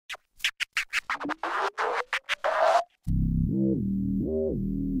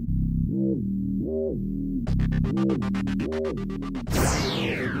Good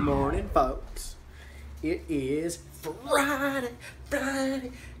morning, folks. It is Friday,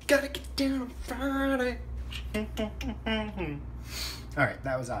 gotta get down on Friday. Alright,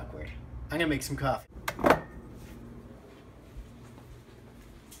 that was awkward. I'm gonna make some coffee.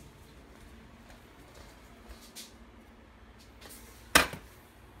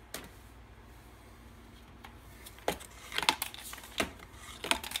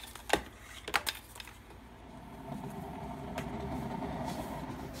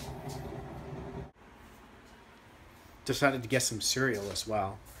 Decided to get some cereal as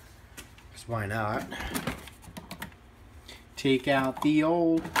well, because why not? Take out the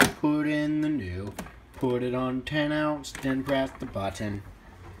old, put in the new, put it on 10 ounce, then press the button.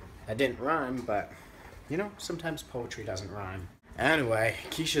 That didn't rhyme, but you know, sometimes poetry doesn't rhyme. Anyway,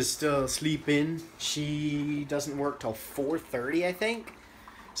 Keisha's still sleeping. She doesn't work till 4:30, I think.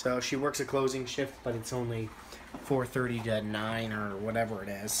 So she works a closing shift, but it's only 4:30 to 9 or whatever it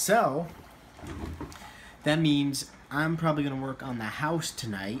is. So that means I'm probably going to work on the house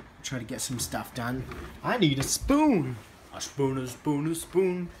tonight, try to get some stuff done. I need a spoon. A spoon, a spoon, a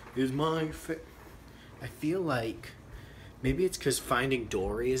spoon is my I feel like maybe it's because Finding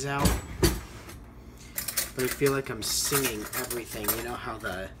Dory is out, but I feel like I'm singing everything. You know how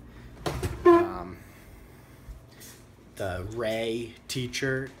the Ray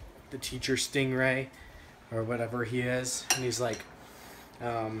teacher, the teacher Stingray, or whatever he is, and he's like,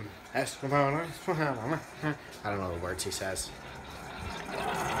 I don't know the words he says.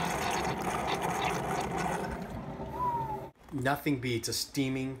 Nothing beats a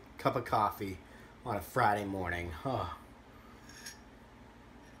steaming cup of coffee on a Friday morning. Oh.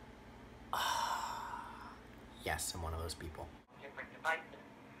 Yes, I'm one of those people. Different devices.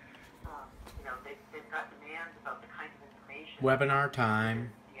 You know, they've got demands about the kind of information. Webinar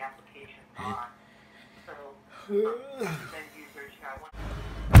time. The application on. So, end users, you know,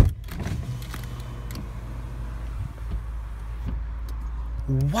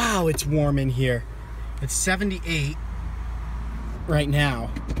 Wow, it's warm in here. It's 78 right now,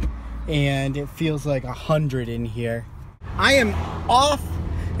 and it feels like 100 in here. I am off.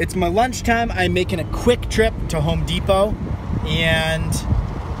 It's my lunchtime. I'm making a quick trip to Home Depot and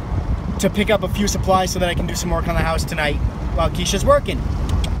to pick up a few supplies so that I can do some work on the house tonight while Keisha's working.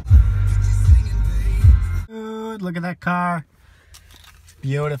 Good, look at that car.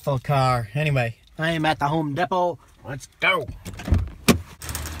 Beautiful car. Anyway, I am at the Home Depot. Let's go.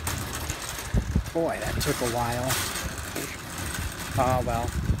 Boy, that took a while. Oh well,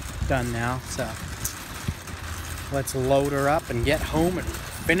 done now, so let's load her up and get home and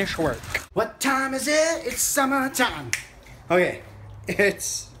finish work. What time is it? It's summertime. Okay,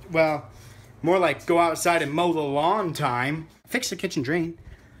 it's, well, more like go outside and mow the lawn time. Fix the kitchen drain.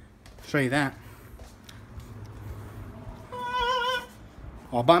 Show you that.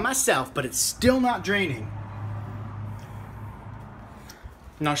 All by myself, but it's still not draining.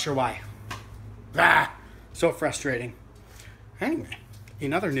 Not sure why. Ah, so frustrating. Anyway,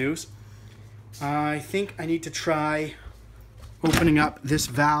 in other news, I think I need to try opening up this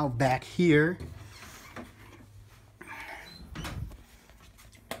valve back here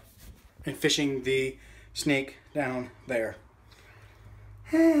and fishing the snake down there.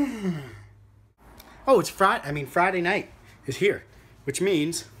 Oh, it's Friday night is here, which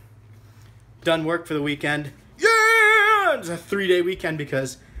means done work for the weekend. Yeah! It's a 3-day weekend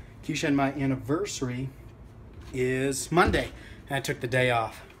because Keisha and my anniversary is Monday, and I took the day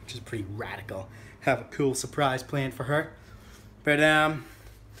off, which is pretty radical. Have a cool surprise planned for her. But yeah,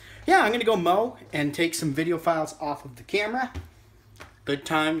 I'm gonna go mow and take some video files off of the camera. Good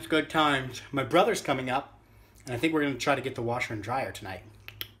times, good times. My brother's coming up, and I think we're gonna try to get the washer and dryer tonight.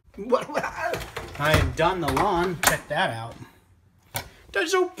 I have done the lawn. Check that out.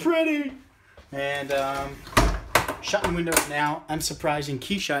 That's so pretty. And shutting windows now. I'm surprising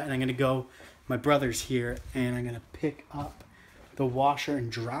Keisha, and I'm gonna go. My brother's here, and I'm gonna pick up the washer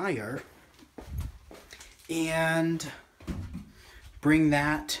and dryer and bring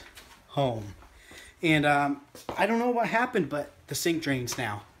that home. And I don't know what happened, but the sink drains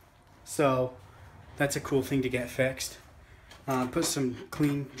now, so that's a cool thing to get fixed. Put some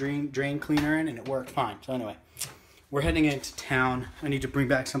clean drain cleaner in, and it worked fine. So anyway, we're heading into town. I need to bring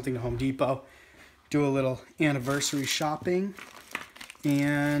back something to Home Depot, do a little anniversary shopping,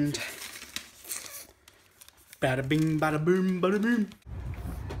 and bada bing, bada boom, bada boom.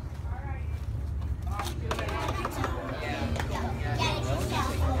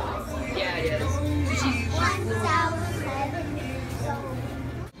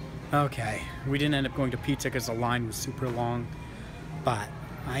 Okay, we didn't end up going to pizza because the line was super long, but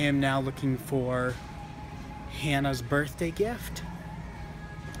I am now looking for Hannah's birthday gift,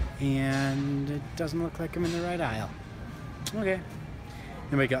 and it doesn't look like I'm in the right aisle. Okay.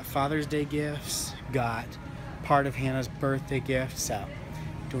 Then we got Father's Day gifts, got part of Hannah's birthday gift, so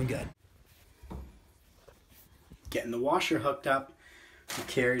doing good. Getting the washer hooked up, I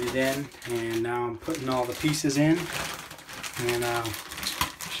carried it in, and now I'm putting all the pieces in, and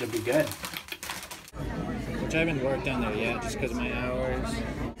should be good. Which I haven't worked on there yet, just because of my hours.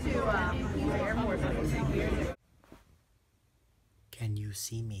 Can you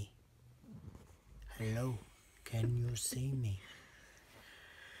see me? Hello, can you see me?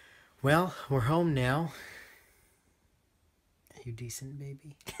 Well, we're home now. Are you decent,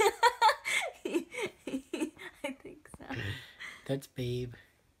 baby? I think so. That's Babe.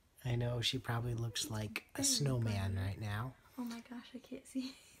 I know she probably looks like a snowman right now. Oh my gosh, I can't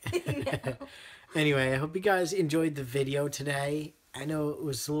see. Anyway, I hope you guys enjoyed the video today. I know it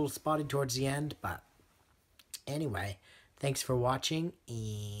was a little spotty towards the end, but anyway, thanks for watching,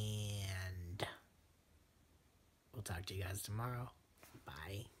 and we'll talk to you guys tomorrow.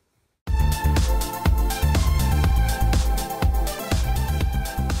 Bye.